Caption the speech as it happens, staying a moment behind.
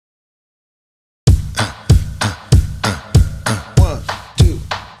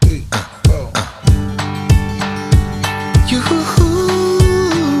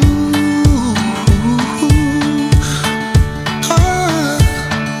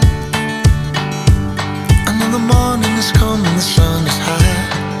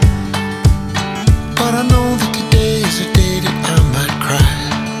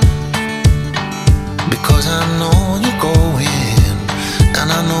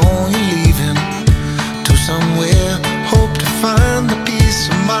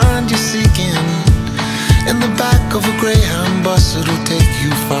Greyhound bus, it'll take you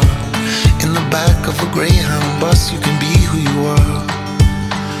far. In the back of a Greyhound bus, you can be who you are.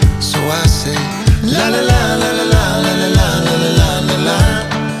 So I say, la la la la la la la la la la la la la.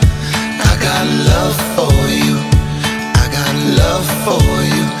 I got love for you, I got love for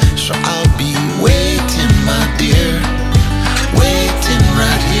you. So I'll be waiting, my dear, waiting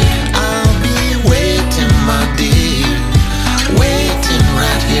right here. I'll be waiting, my dear, waiting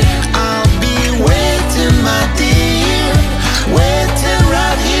right here. I'll be waiting, my dear, waiting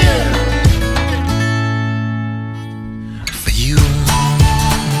right here for you.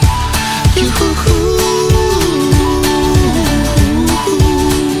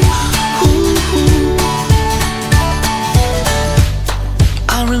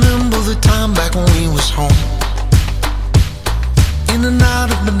 I remember the time back when we was home, in and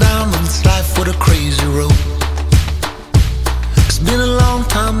out of McDonald's, life with a crazy road. It's been a long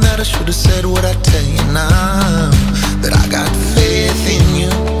time that I should have said what I tell you now, that I got faith in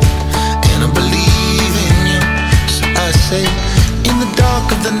you and I believe in you. So I say, in the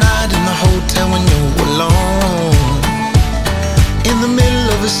dark of the night, in the hotel when you're alone, in the middle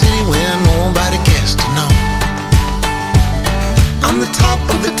of a city where nobody cares to know, on the top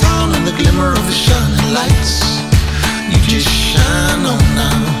of the town in the glimmer of the shining lights, you just shine on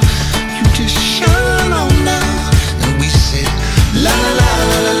now, you just shine on now. And we said, la la la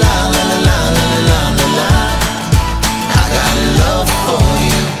la la la la la la la la la. I got love for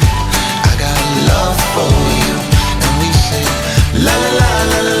you, I got love for you. And we said, la la la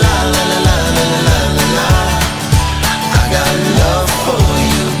la la la la la la la la la. I got love for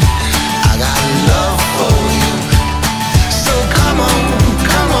you, I got love for you. So come on,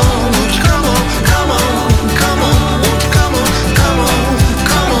 come on, won't you come on, come on, come on, won't you come on, come on,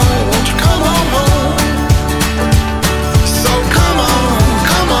 come on, won't you come on home? So come on,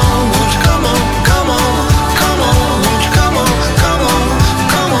 won't you come on, come on, come on, won't you come on, come on,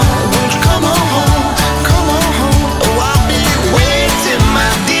 come on, won't you come on home, come on home? Oh, I'll be waiting,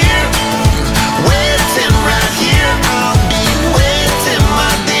 my dear, waiting right here. I'll be waiting,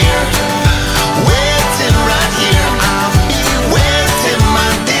 my dear, waiting right here. I'll be waiting,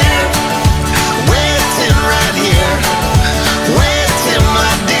 my dear, waiting right here, waiting,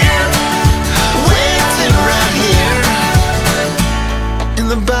 my dear, waiting right here. In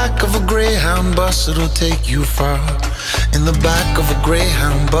the back of a Greyhound bus, it'll take you far. In the back of a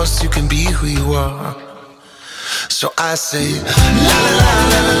Greyhound bus, you can be who you are. So I say, la la la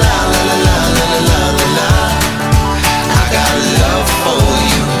la la la la la la la la la. I got love for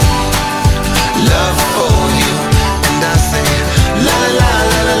you, love for you. And I say, la la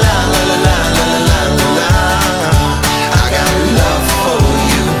la la la la la la la la la la. I got love for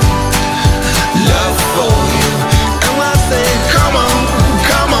you, love for you. And I say, come on,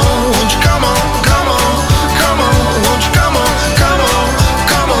 come on, won't you come on, come on, come on, won't you come on, come on,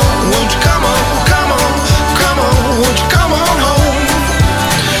 come on, won't you come on, come on, come on, won't you come on home?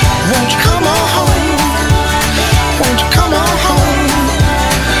 Won't you come on home? Won't you come on home?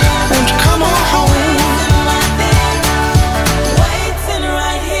 Won't you come on home? Waiting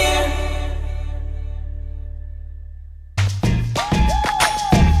right here.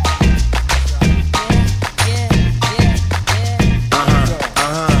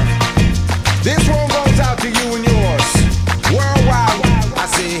 This one goes out to you and yours. Worldwide. I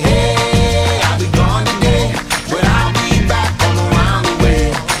say, hey, I'll be gone today, but I'll be back on around the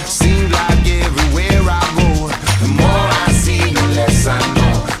way. Seems like everywhere I go, the more I see, the less I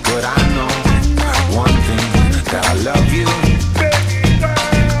know. But I know one thing, that I love you.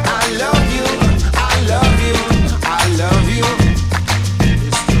 I love you, I love you, I love you.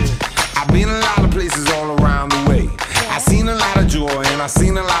 I've been a lot of places all around the way. I've seen a lot of joy and I've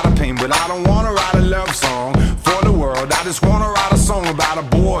seen a lot of pain, but I don't wanna write a love song for the world. I just wanna write a song about a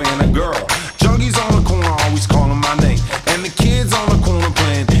boy and a girl. Junkies on the corner always calling my name, and the kids on the corner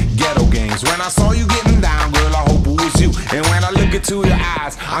playing ghetto games. When I saw you getting down, girl, I hope it was you. And when I look into your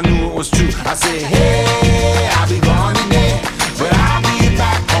eyes, I knew it was true. I said, hey, I'll be gone today, but I'll be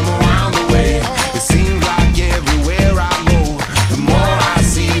back on around the way. It seems like everywhere I go, the more I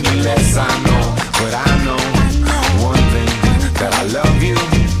see, the less I know. But I know one thing, that I love you.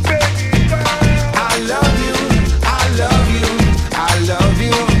 I love you, I love you, I love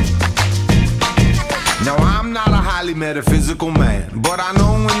you. Now I'm not a highly metaphysical man, but I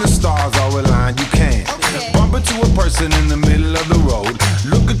know when the stars are aligned, you can bump into a person in the middle of the road,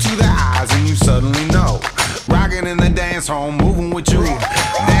 look into their eyes and you suddenly know. Rocking in the dance hall, moving with you,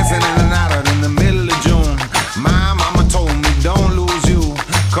 dancing in and out in the middle of June. My mama told me don't lose you,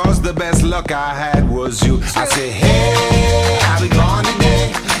 cause the best luck I had was you. I said, hey, I'll be gone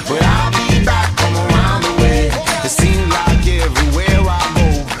today, but I'll be back from around the way. It seems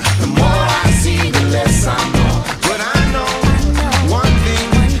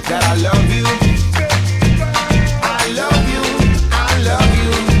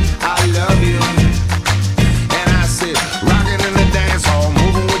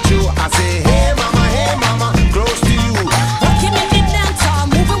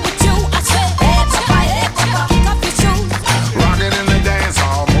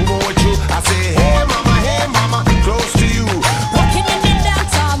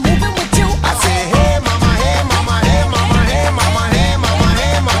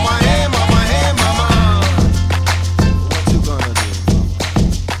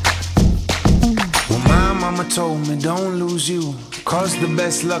 'cause the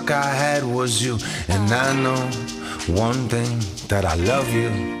best luck I had was you. And I know one thing, that I love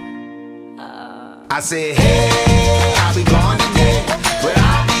you. I say, hey, I'll be gone today, but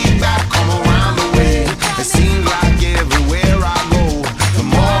I'll be back, come around the way. It seems like everywhere I go, the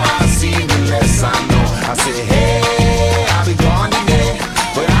more I see, the less I know. I say, hey, I'll be gone today,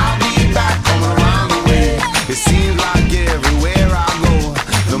 but I'll be back, come around the way. It seems like everywhere I go,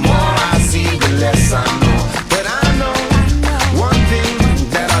 the more I see, the less I know. But I know one thing,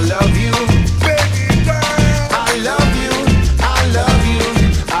 that I love you. Baby girl, I love you, I love you,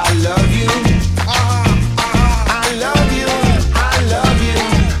 I love you. I love you, I love you,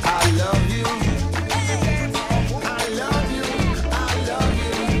 I love you. I love you, I love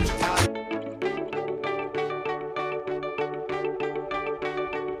you.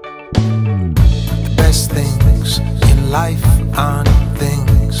 The best things in life aren't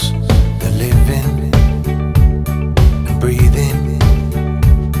things they're living and breathing.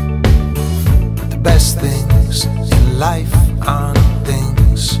 The best things in life aren't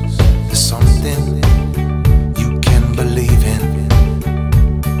things, there's something you can believe in.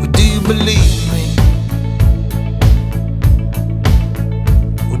 Well, do you believe me?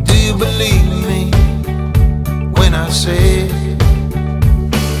 Well, do you believe me when I say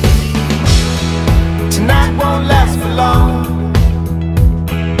tonight won't last for long?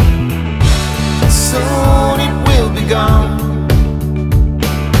 Soon it will be gone.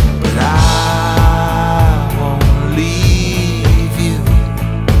 But I won't leave you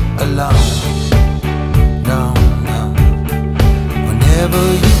alone. No, no. Whenever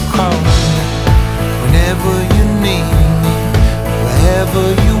you call me, whenever you need me, wherever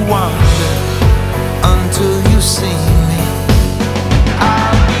you wander, until you see me,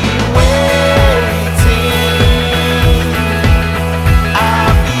 I'll be waiting.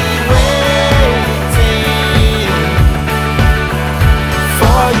 I'll be waiting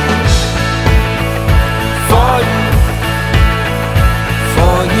for you, for you,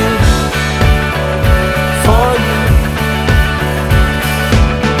 for you, for you.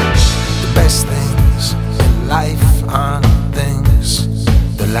 The best things in life aren't things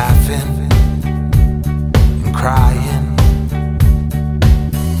they're laughing and crying.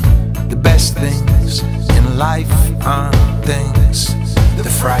 The best things in life aren't things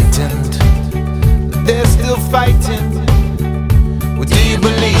they're frightened, but they're still fighting. Well, do you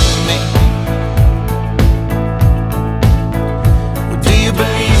believe me? Well, do you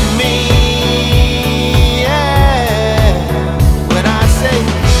believe me? Yeah. When I say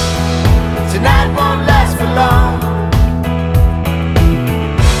tonight won't last for long,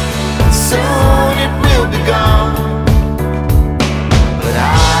 soon it will be gone. But I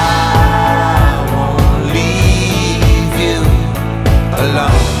won't leave you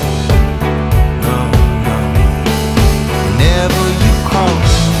alone. No, no. Whenever you call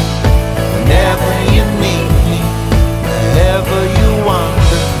me, whenever you need me, wherever you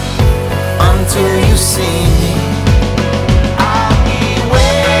wander, until you see me, I'll be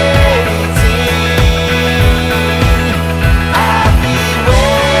waiting. I'll be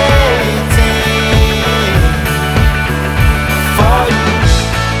waiting for you,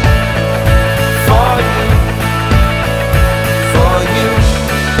 for you, for you,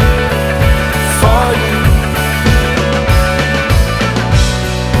 for you.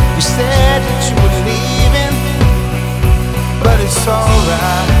 You said that you were leaving, but it's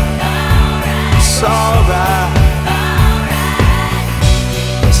alright, it's alright.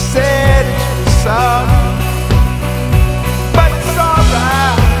 You said that you were sorry, but it's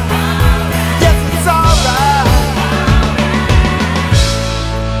alright, yes it's alright.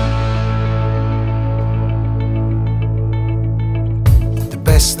 The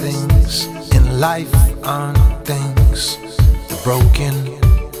best things in life aren't things they're broken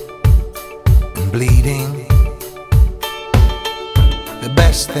and bleeding. The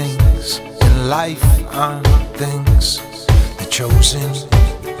best things in life aren't things they're chosen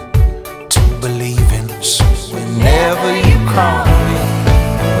to believe in. So whenever you call me,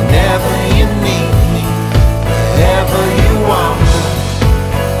 whenever you need me, wherever you want me,